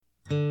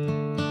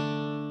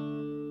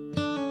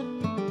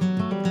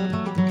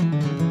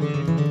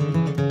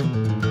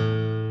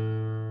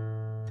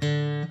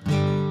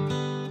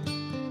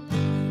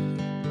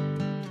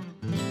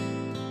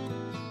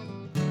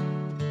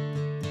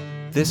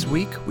This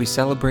week, we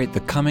celebrate the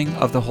coming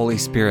of the Holy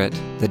Spirit,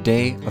 the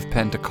day of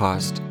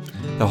Pentecost.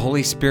 The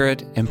Holy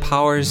Spirit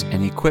empowers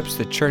and equips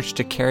the church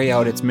to carry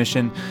out its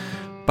mission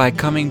by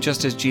coming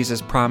just as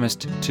Jesus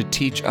promised to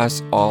teach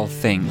us all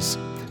things.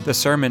 The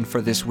sermon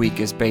for this week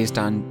is based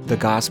on the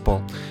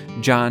Gospel,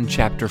 John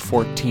chapter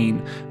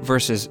 14,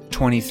 verses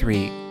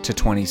 23 to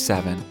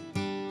 27.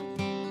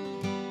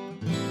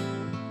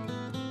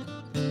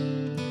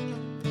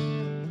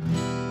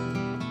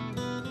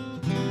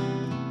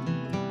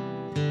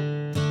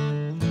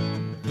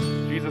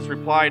 Jesus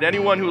replied,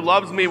 "Anyone who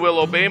loves me will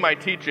obey my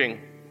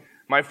teaching.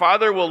 My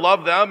Father will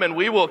love them, and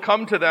we will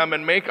come to them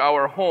and make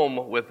our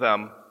home with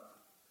them.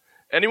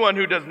 Anyone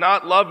who does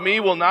not love me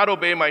will not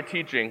obey my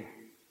teaching.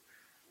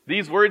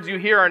 These words you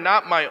hear are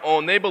not my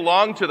own. They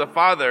belong to the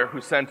Father who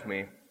sent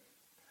me.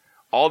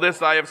 All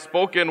this I have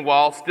spoken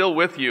while still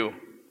with you.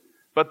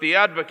 But the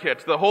Advocate,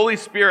 the Holy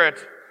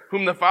Spirit,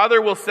 whom the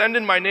Father will send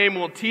in my name,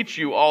 will teach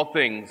you all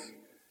things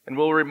and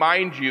will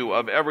remind you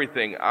of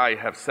everything I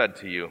have said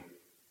to you.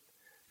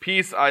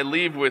 Peace I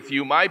leave with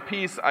you, my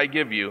peace I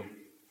give you.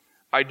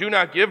 I do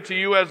not give to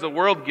you as the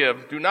world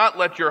gives. Do not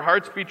let your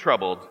hearts be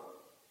troubled.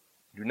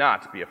 Do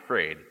not be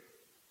afraid."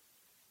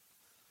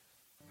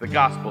 The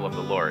Gospel of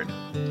the Lord.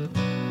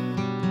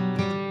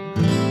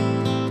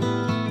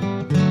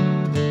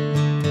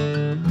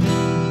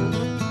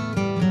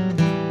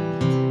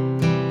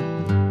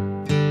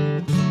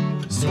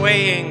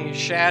 Swaying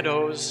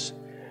shadows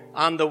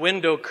on the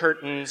window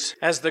curtains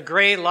as the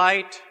gray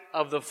light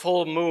of the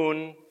full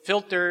moon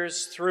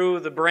filters through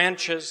the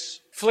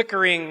branches,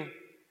 flickering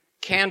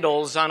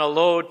candles on a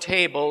low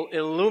table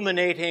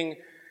illuminating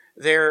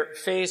their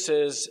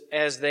faces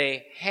as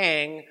they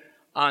hang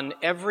on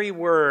every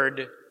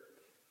word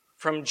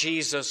from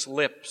Jesus'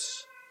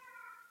 lips.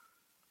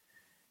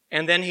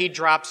 And then he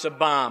drops a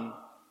bomb.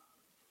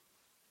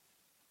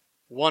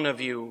 One of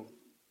you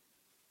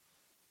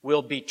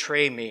will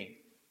betray me.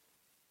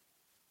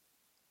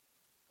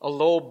 A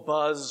low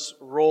buzz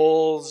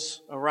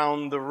rolls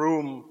around the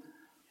room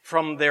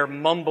from their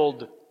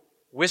mumbled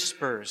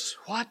whispers.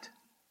 What?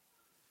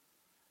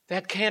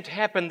 That can't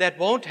happen. That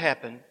won't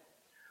happen.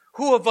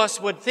 Who of us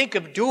would think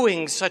of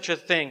doing such a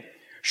thing?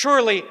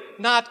 Surely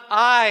not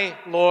I,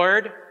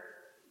 Lord.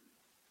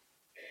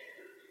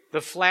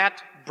 The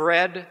flat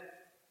bread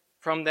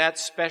from that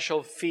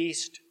special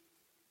feast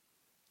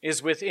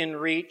is within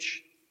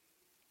reach.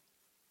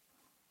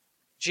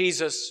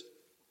 Jesus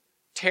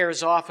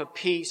tears off a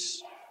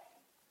piece,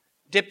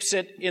 dips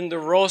it in the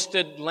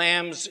roasted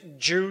lamb's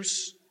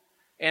juice,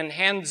 and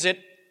hands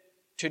it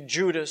to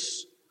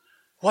Judas.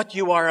 What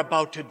you are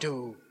about to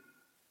do,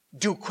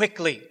 do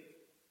quickly.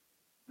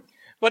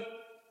 But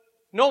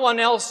no one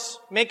else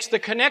makes the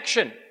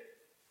connection.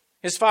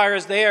 As far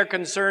as they are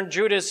concerned,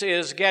 Judas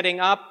is getting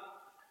up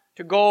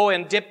to go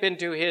and dip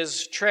into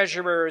his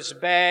treasurer's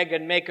bag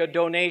and make a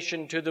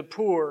donation to the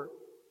poor.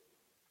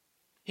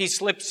 He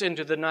slips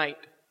into the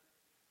night.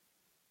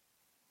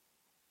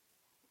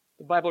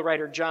 The Bible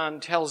writer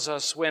John tells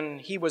us when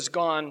he was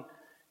gone,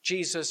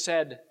 Jesus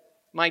said,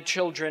 "My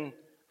children,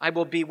 I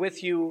will be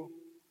with you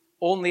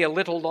only a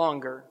little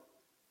longer.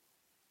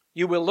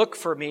 You will look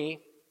for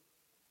me.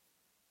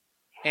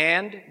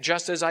 And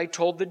just as I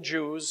told the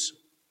Jews,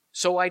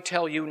 so I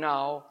tell you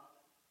now,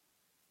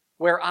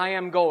 where I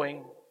am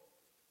going,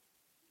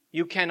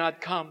 you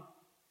cannot come."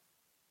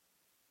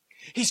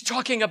 He's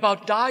talking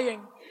about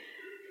dying.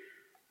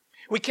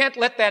 We can't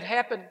let that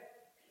happen.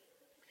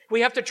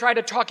 We have to try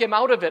to talk him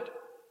out of it.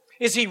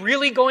 Is he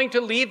really going to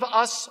leave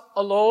us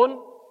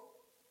alone?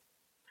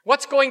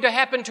 What's going to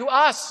happen to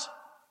us?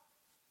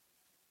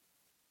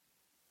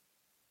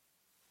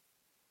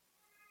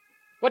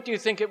 What do you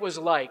think it was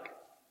like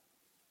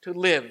to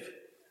live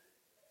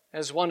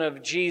as one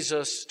of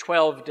Jesus'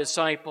 12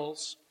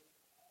 disciples?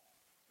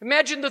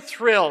 Imagine the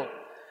thrill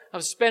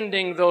of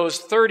spending those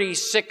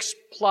 36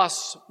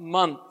 plus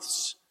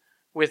months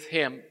with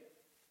him.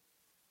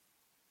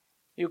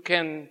 You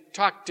can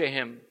talk to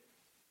him,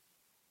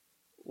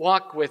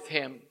 walk with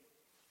him,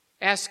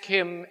 ask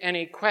him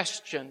any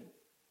question,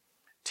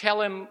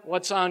 tell him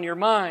what's on your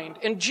mind.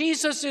 And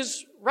Jesus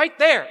is right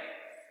there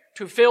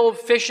to fill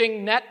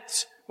fishing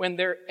nets when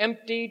they're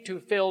empty, to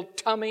fill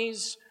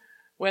tummies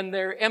when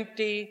they're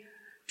empty,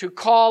 to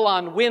call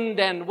on wind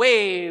and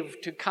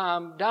wave to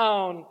calm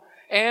down,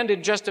 and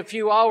in just a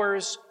few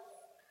hours,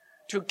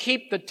 to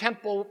keep the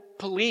temple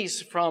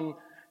police from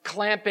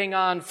clamping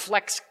on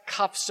flex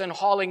cuffs and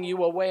hauling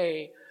you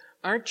away.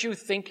 Aren't you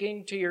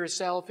thinking to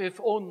yourself, if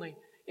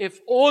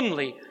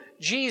only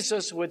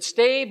Jesus would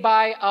stay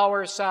by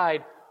our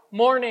side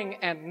morning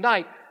and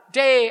night,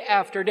 day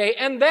after day,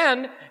 and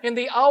then in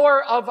the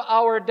hour of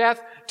our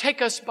death,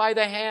 take us by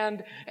the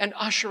hand and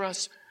usher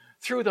us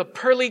through the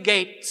pearly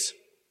gates.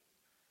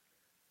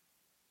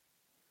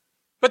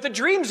 But the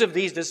dreams of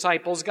these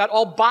disciples got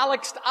all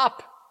bollocksed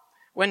up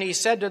when he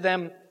said to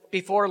them,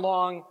 "Before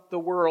long, the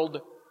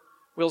world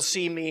will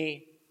see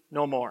me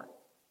no more.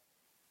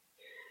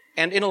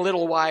 And in a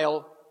little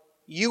while,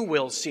 you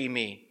will see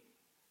me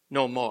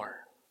no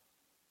more."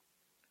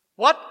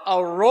 What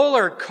a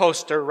roller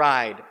coaster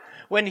ride.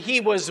 When he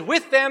was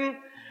with them,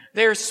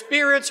 their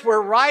spirits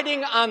were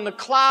riding on the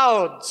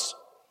clouds,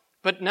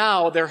 but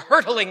now they're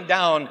hurtling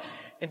down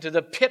into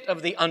the pit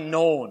of the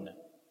unknown.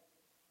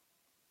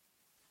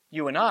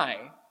 You and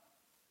I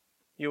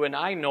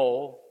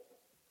know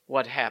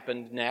what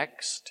happened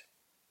next.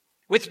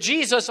 With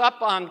Jesus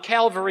up on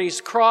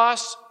Calvary's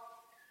cross,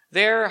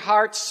 their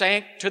hearts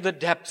sank to the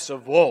depths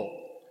of woe.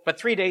 But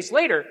 3 days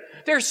later,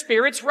 their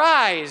spirits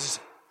rise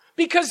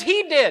because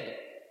he did.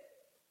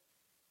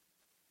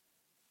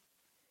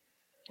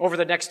 Over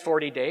the next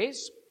 40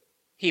 days,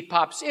 he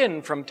pops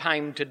in from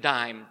time to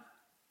time,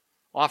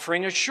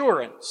 offering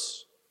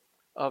assurance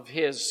of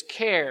his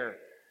care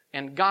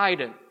and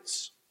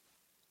guidance.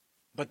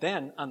 But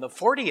then, on the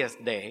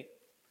 40th day,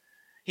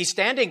 he's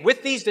standing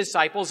with these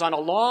disciples on a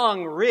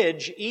long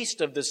ridge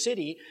east of the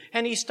city,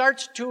 and he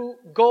starts to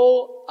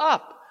go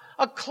up.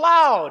 A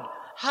cloud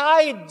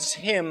hides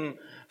him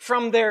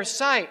from their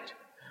sight.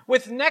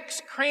 With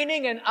necks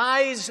craning and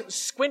eyes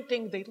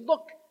squinting, they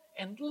look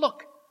and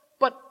look,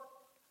 but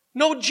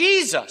no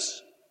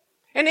Jesus.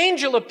 An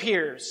angel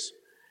appears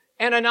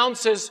and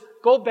announces,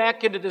 "Go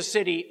back into the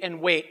city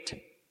and wait.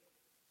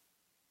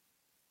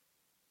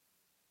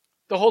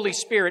 The Holy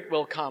Spirit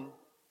will come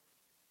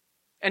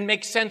and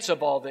make sense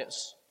of all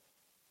this."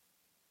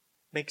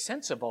 Make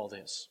sense of all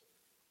this.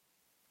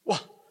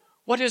 Well,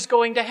 what is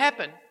going to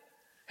happen?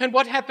 And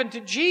what happened to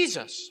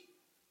Jesus?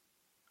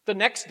 The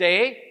next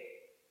day,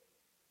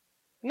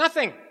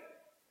 nothing.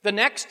 The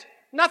next,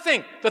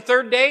 nothing. The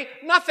third day,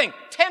 nothing.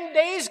 10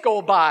 days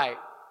go by.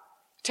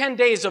 10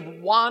 days of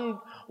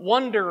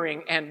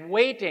wondering and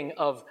waiting,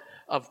 of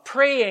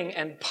praying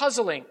and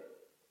puzzling.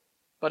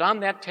 But on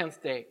that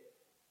 10th day,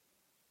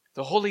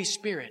 the Holy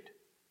Spirit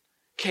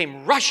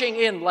came rushing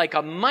in like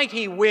a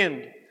mighty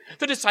wind.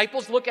 The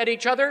disciples look at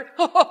each other.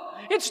 Oh,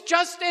 it's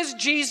just as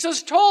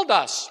Jesus told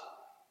us.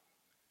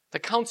 The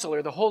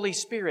Counselor, the Holy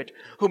Spirit,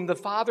 whom the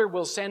Father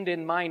will send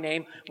in my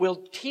name,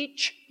 will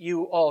teach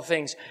you all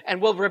things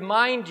and will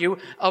remind you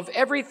of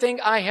everything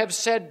I have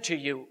said to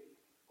you.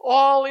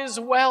 All is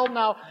well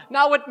now.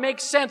 Now it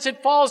makes sense.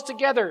 It falls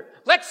together.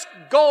 Let's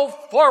go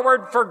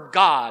forward for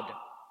God.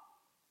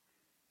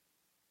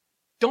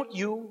 Don't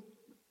you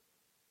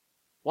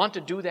want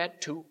to do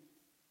that too?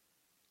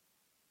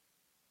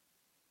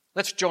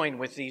 Let's join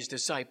with these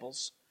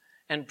disciples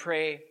and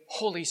pray,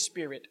 Holy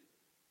Spirit,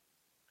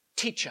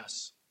 teach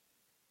us.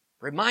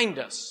 Remind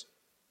us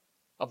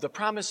of the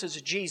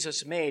promises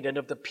Jesus made and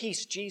of the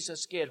peace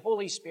Jesus gave.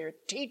 Holy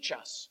Spirit, teach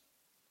us.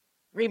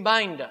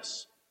 Remind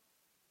us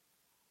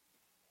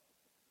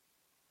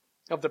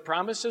of the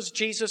promises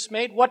Jesus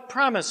made. What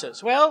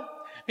promises? Well,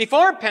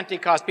 before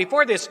Pentecost,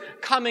 before this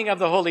coming of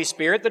the Holy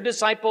Spirit, the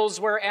disciples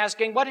were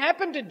asking, what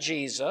happened to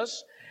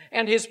Jesus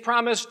and his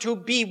promise to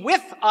be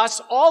with us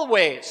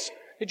always?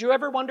 Did you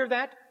ever wonder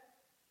that?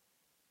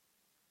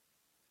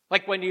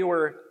 Like when you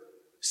were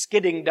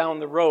skidding down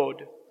the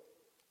road,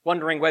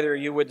 wondering whether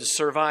you would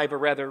survive a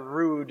rather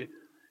rude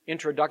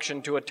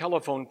introduction to a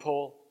telephone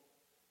pole.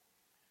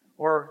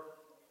 Or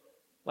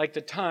like the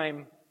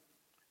time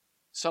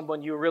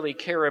someone you really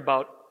care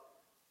about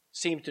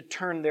seemed to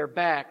turn their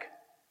back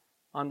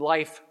on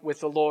life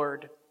with the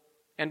Lord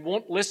and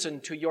won't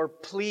listen to your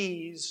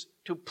pleas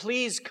to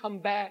please come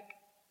back.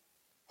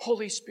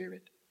 Holy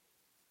Spirit,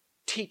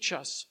 teach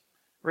us.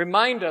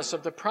 Remind us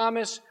of the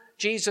promise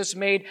Jesus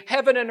made.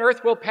 Heaven and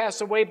earth will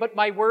pass away, but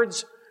my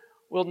words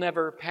will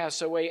never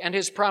pass away. And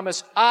his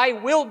promise, I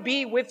will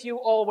be with you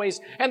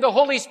always. And the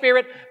Holy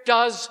Spirit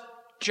does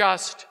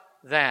just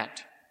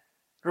that.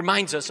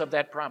 Reminds us of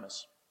that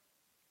promise.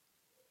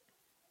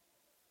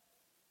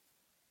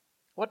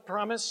 What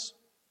promise?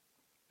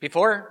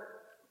 Before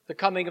the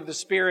coming of the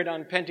Spirit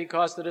on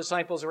Pentecost, the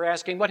disciples were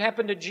asking, what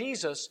happened to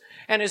Jesus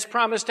and his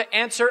promise to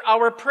answer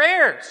our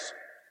prayers?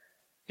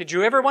 Did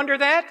you ever wonder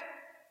that?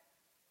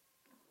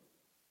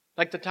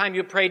 Like the time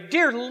you prayed,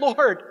 Dear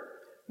Lord,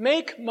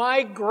 make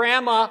my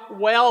grandma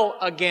well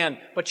again.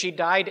 But she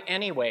died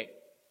anyway.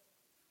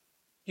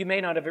 You may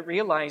not have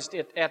realized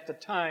it at the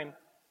time,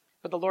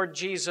 but the Lord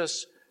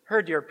Jesus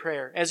heard your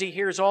prayer, as he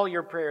hears all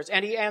your prayers,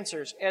 and he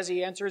answers, as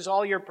he answers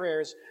all your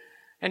prayers.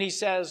 And he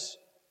says,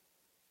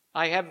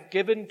 I have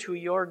given to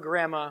your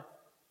grandma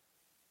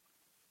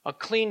a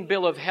clean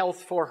bill of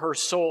health for her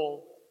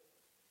soul,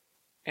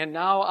 and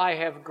now I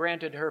have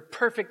granted her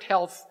perfect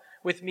health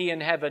with me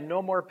in heaven.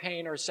 No more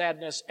pain or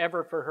sadness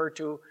ever for her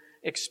to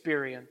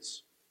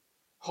experience.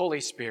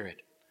 Holy Spirit,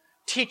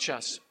 teach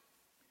us.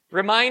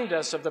 Remind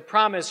us of the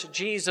promise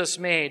Jesus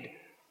made.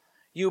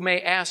 You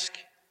may ask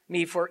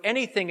me for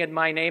anything in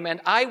my name, and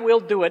I will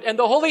do it. And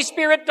the Holy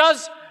Spirit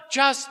does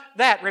just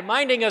that,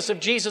 reminding us of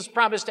Jesus'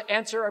 promise to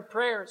answer our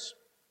prayers.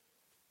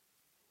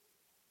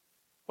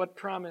 What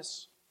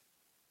promise?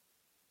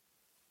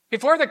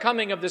 Before the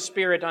coming of the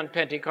Spirit on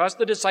Pentecost,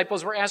 the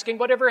disciples were asking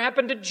whatever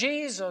happened to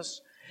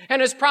Jesus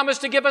and his promise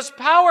to give us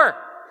power,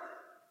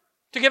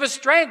 to give us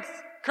strength,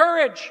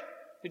 courage.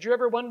 Did you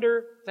ever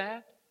wonder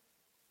that?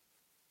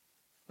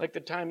 Like the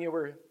time you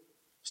were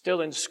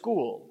still in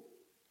school,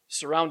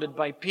 surrounded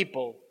by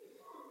people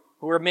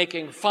who were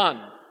making fun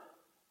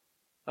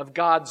of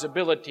God's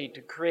ability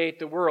to create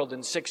the world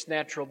in 6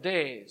 natural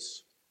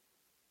days.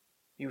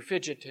 You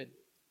fidgeted.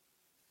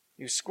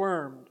 You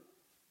squirmed.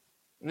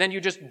 And then you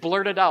just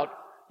blurted out,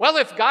 well,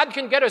 if God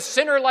can get a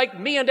sinner like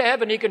me into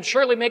heaven, He can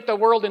surely make the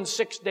world in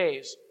 6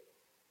 days.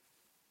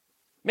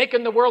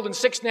 Making the world in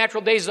 6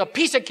 natural days is a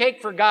piece of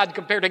cake for God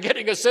compared to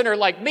getting a sinner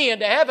like me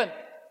into heaven.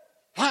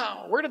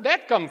 Wow, where did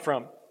that come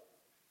from?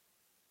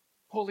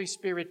 Holy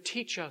Spirit,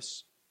 teach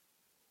us.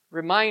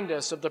 Remind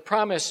us of the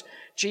promise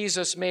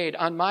Jesus made.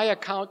 On my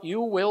account,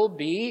 you will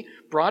be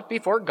brought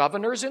before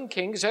governors and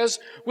kings as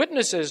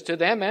witnesses to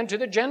them and to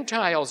the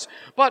Gentiles.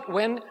 But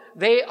when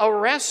they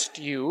arrest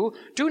you,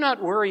 do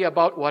not worry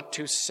about what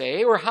to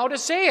say or how to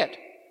say it.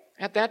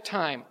 At that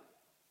time,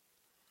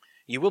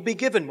 you will be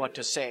given what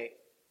to say.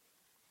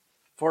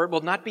 For it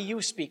will not be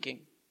you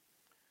speaking,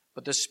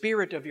 but the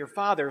Spirit of your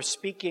Father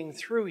speaking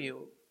through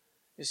you.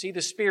 You see,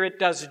 the Spirit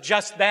does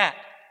just that,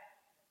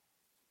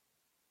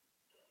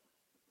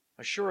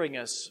 assuring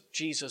us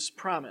Jesus'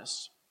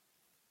 promise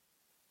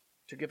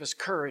to give us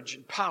courage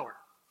and power.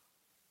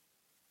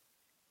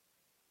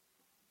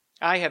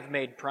 I have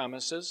made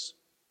promises.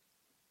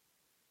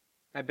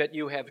 I bet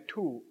you have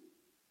too.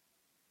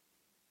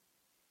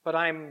 But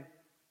I'm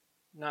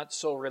not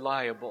so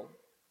reliable.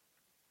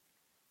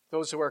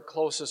 Those who are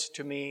closest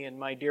to me and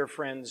my dear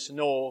friends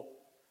know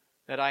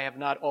that I have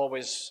not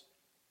always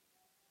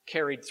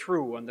carried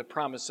through on the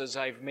promises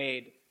I've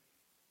made,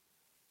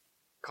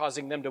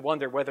 causing them to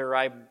wonder whether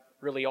I'm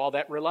really all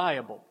that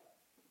reliable.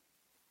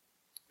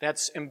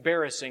 That's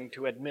embarrassing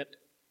to admit.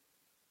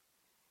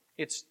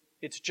 It's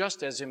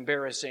just as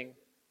embarrassing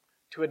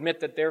to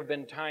admit that there have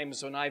been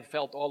times when I've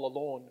felt all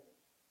alone,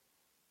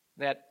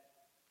 that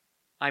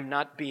I'm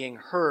not being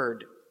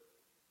heard,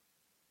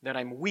 that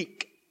I'm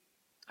weak.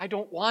 I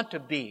don't want to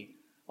be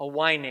a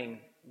whining,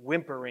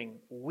 whimpering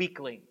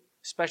weakling,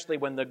 especially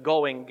when the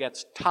going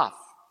gets tough.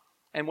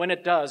 And when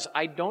it does,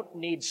 I don't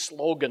need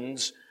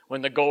slogans,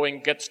 when the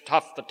going gets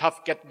tough, the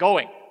tough get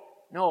going.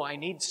 No, I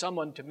need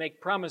someone to make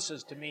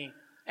promises to me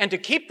and to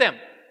keep them.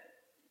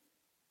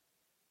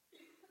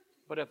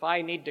 But if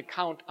I need to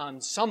count on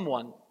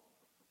someone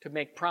to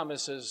make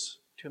promises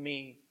to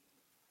me,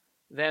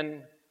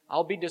 then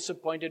I'll be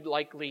disappointed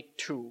likely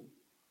too,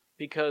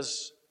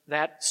 because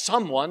that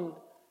someone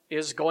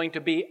is going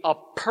to be a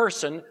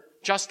person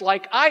just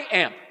like I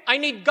am. I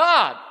need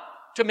God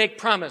to make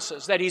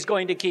promises that He's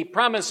going to keep,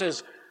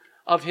 promises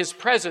of His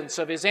presence,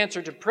 of His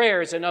answer to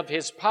prayers, and of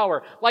His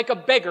power. Like a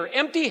beggar,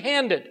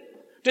 empty-handed,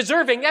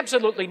 deserving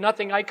absolutely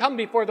nothing, I come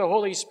before the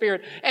Holy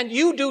Spirit, and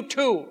you do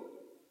too.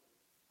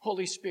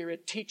 Holy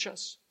Spirit, teach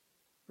us,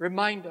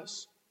 remind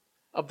us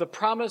of the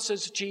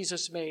promises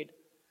Jesus made.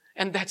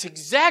 And that's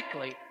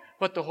exactly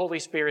what the Holy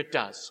Spirit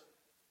does.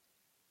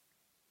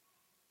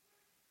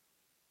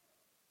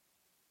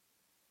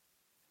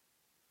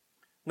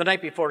 The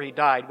night before He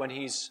died, when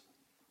He's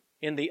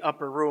in the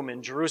upper room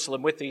in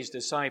Jerusalem with these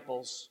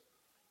disciples,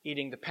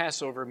 eating the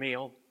Passover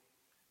meal,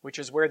 which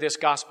is where this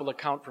gospel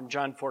account from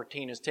John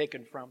 14 is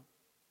taken from,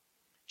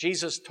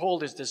 Jesus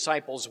told His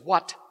disciples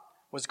what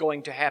was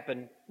going to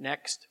happen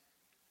next.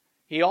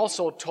 He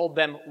also told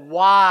them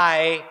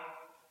why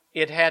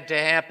it had to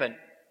happen.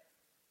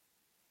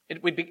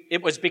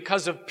 It was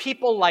because of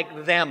people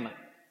like them.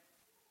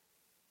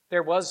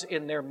 There was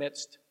in their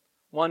midst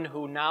one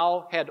who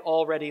now had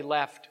already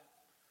left,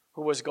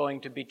 who was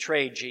going to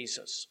betray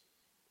Jesus.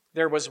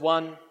 There was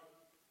one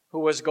who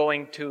was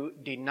going to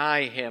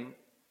deny Him.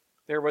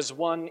 There was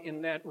one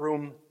in that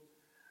room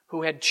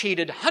who had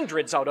cheated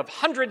hundreds out of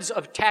hundreds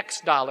of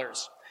tax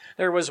dollars.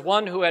 There was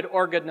one who had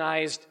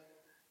organized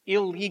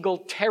illegal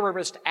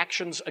terrorist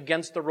actions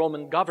against the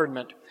Roman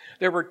government.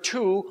 There were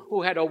two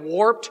who had a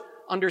warped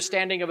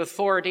understanding of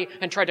authority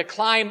and tried to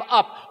climb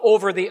up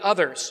over the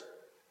others.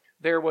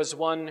 There was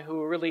one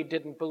who really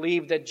didn't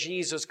believe that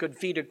Jesus could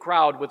feed a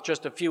crowd with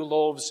just a few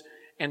loaves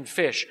and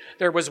fish.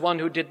 There was one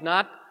who did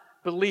not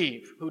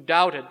believe, who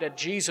doubted that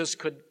Jesus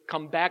could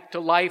come back to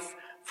life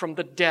from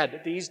the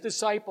dead. These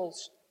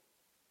disciples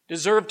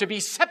deserved to be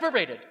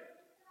separated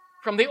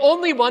from the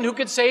only one who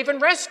could save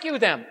and rescue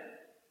them.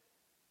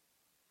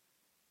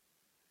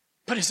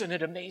 But isn't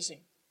it amazing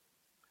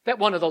that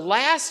one of the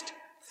last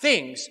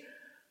things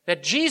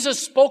that Jesus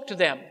spoke to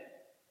them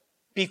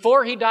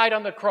before He died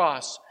on the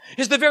cross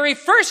is the very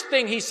first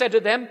thing He said to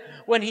them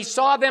when He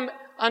saw them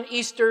on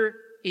Easter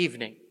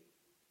evening?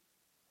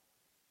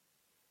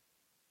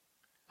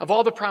 Of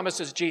all the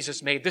promises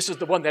Jesus made, this is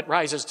the one that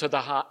rises to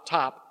the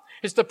top.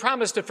 It's the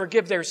promise to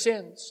forgive their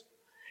sins.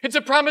 It's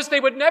a promise they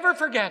would never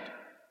forget.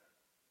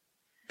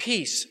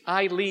 Peace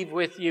I leave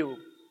with you.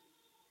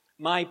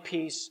 My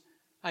peace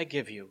I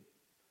give you.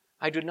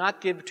 I do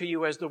not give to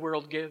you as the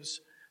world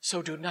gives,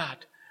 so do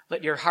not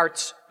let your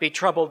hearts be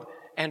troubled,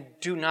 and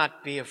do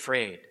not be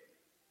afraid.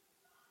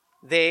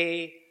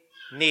 They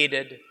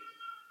needed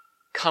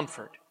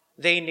comfort.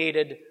 They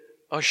needed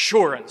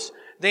assurance.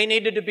 They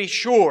needed to be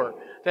sure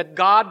that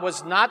God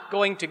was not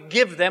going to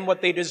give them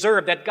what they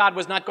deserved, that God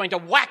was not going to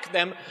whack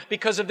them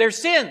because of their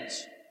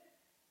sins.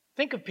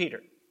 Think of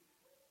Peter.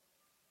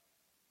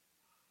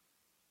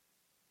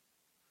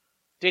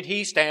 Did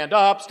he stand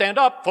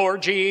up for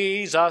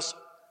Jesus?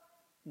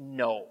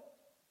 No.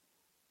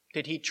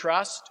 Did he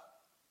trust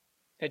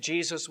that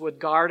Jesus would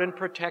guard and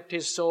protect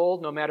his soul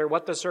no matter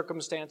what the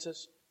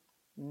circumstances?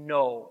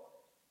 No.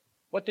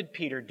 What did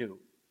Peter do?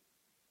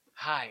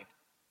 Hide,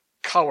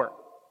 cower,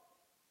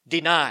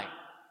 deny.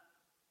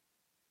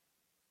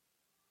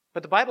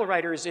 But the Bible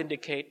writers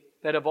indicate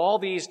that of all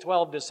these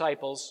 12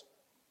 disciples,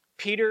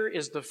 Peter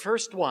is the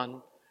first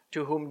one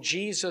to whom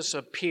Jesus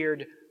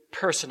appeared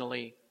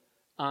personally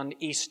on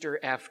Easter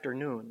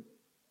afternoon.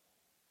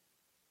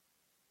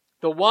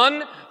 The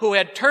one who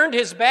had turned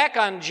his back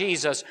on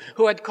Jesus,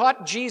 who had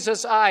caught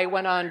Jesus' eye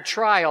when on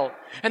trial,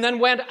 and then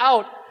went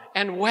out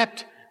and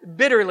wept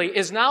bitterly,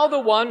 is now the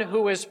one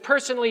who is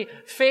personally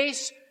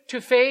face to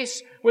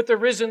face with the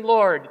risen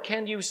Lord.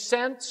 Can you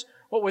sense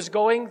what was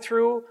going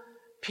through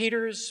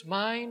Peter's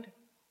mind?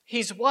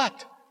 He's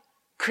what?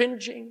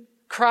 Cringing,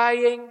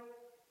 crying,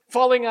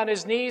 falling on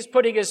his knees,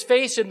 putting his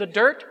face in the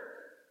dirt.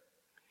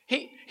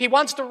 He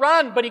wants to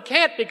run, but he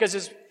can't because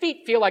his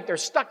feet feel like they're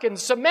stuck in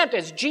cement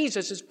as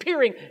Jesus is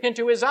peering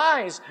into his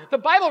eyes. The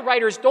Bible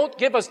writers don't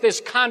give us this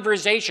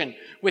conversation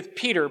with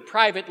Peter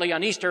privately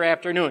on Easter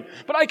afternoon.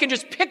 But I can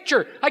just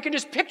picture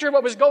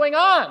what was going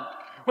on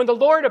when the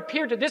Lord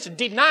appeared to this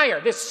denier,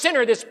 this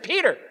sinner, this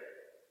Peter.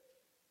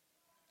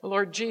 The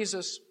Lord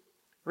Jesus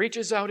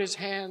reaches out his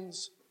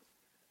hands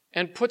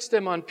and puts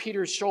them on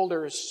Peter's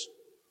shoulders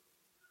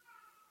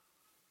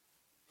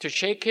to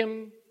shake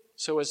him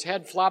so his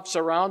head flops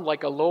around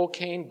like a low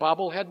cane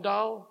bobblehead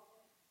doll.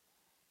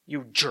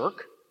 You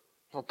jerk.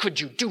 How could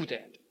you do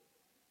that?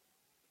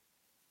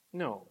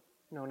 No.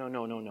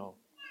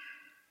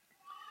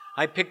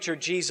 I picture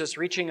Jesus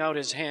reaching out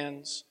his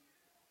hands,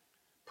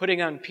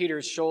 putting on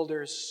Peter's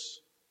shoulders,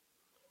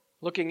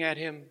 looking at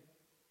him.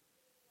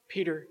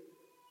 Peter,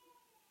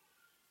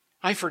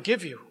 I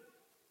forgive you.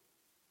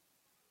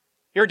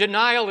 Your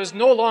denial is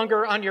no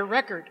longer on your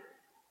record.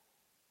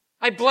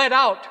 I bled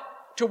out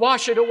to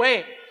wash it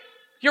away.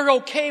 You're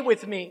okay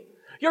with me.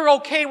 You're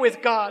okay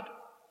with God.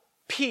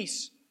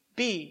 Peace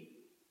be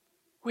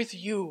with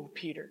you,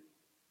 Peter.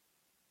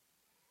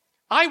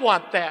 I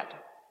want that.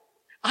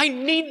 I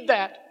need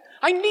that.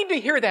 I need to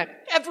hear that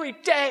every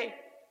day.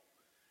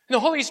 And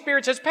the Holy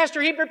Spirit says,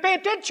 Pastor Heber, pay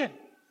attention.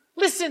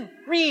 Listen,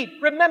 read,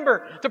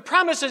 remember the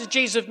promises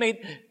Jesus made,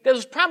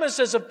 those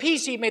promises of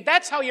peace he made.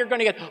 That's how you're going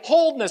to get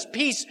wholeness,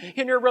 peace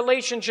in your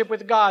relationship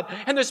with God.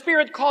 And the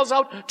Spirit calls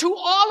out to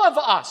all of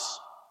us.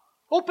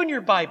 Open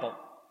your Bible.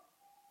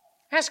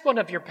 Ask one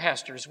of your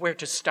pastors where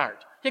to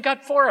start. You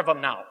got 4 of them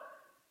now.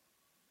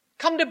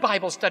 Come to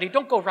Bible study.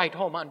 Don't go right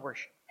home on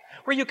worship,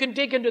 where you can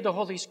dig into the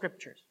Holy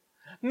Scriptures.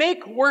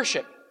 Make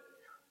worship,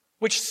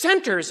 which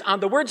centers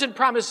on the words and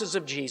promises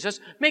of Jesus,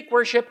 make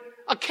worship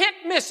a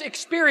can't-miss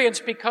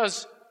experience,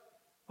 because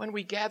when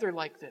we gather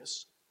like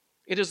this,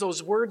 it is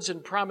those words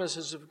and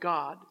promises of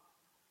God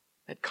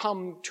that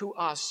come to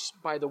us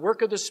by the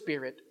work of the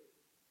Spirit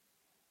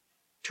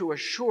to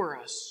assure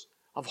us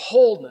of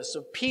wholeness,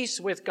 of peace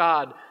with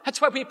God.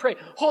 That's why we pray,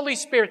 Holy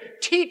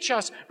Spirit, teach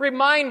us,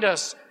 remind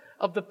us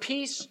of the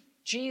peace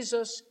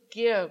Jesus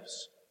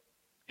gives.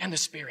 And the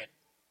Spirit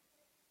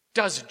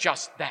does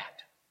just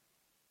that.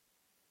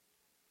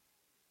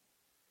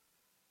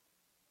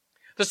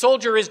 The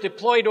soldier is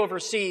deployed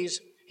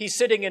overseas. He's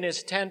sitting in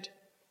his tent.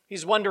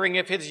 He's wondering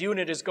if his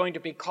unit is going to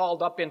be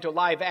called up into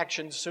live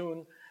action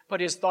soon,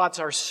 but his thoughts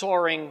are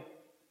soaring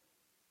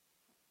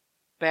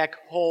back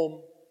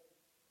home.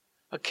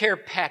 A care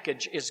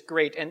package is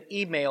great. An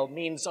email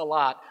means a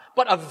lot.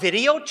 But a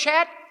video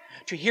chat,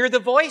 to hear the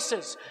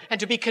voices and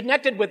to be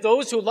connected with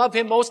those who love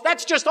him most,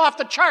 that's just off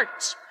the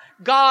charts.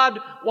 God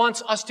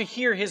wants us to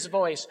hear his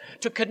voice,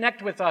 to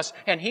connect with us,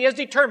 and he is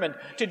determined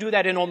to do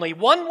that in only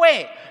one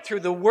way, through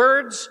the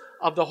words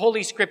of the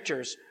Holy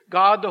Scriptures.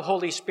 God, the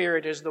Holy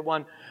Spirit, is the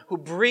one who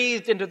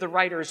breathed into the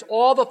writers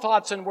all the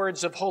thoughts and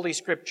words of Holy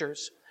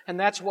Scriptures. And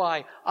that's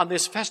why on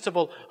this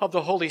festival of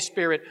the Holy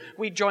Spirit,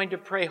 we join to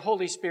pray,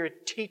 Holy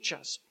Spirit, teach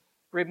us.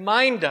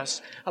 Remind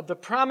us of the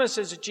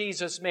promises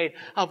Jesus made,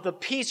 of the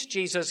peace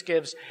Jesus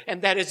gives.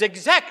 And that is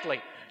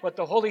exactly what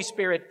the Holy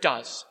Spirit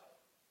does.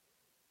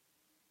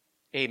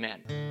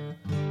 Amen.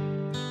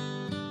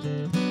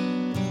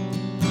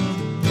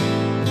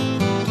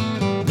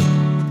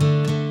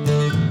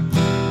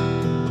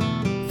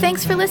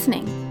 Thanks for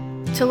listening.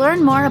 To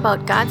learn more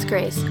about God's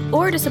grace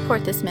or to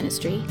support this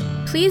ministry,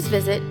 please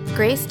visit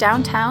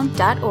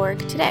gracedowntown.org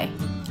today.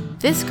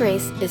 This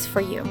grace is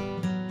for you.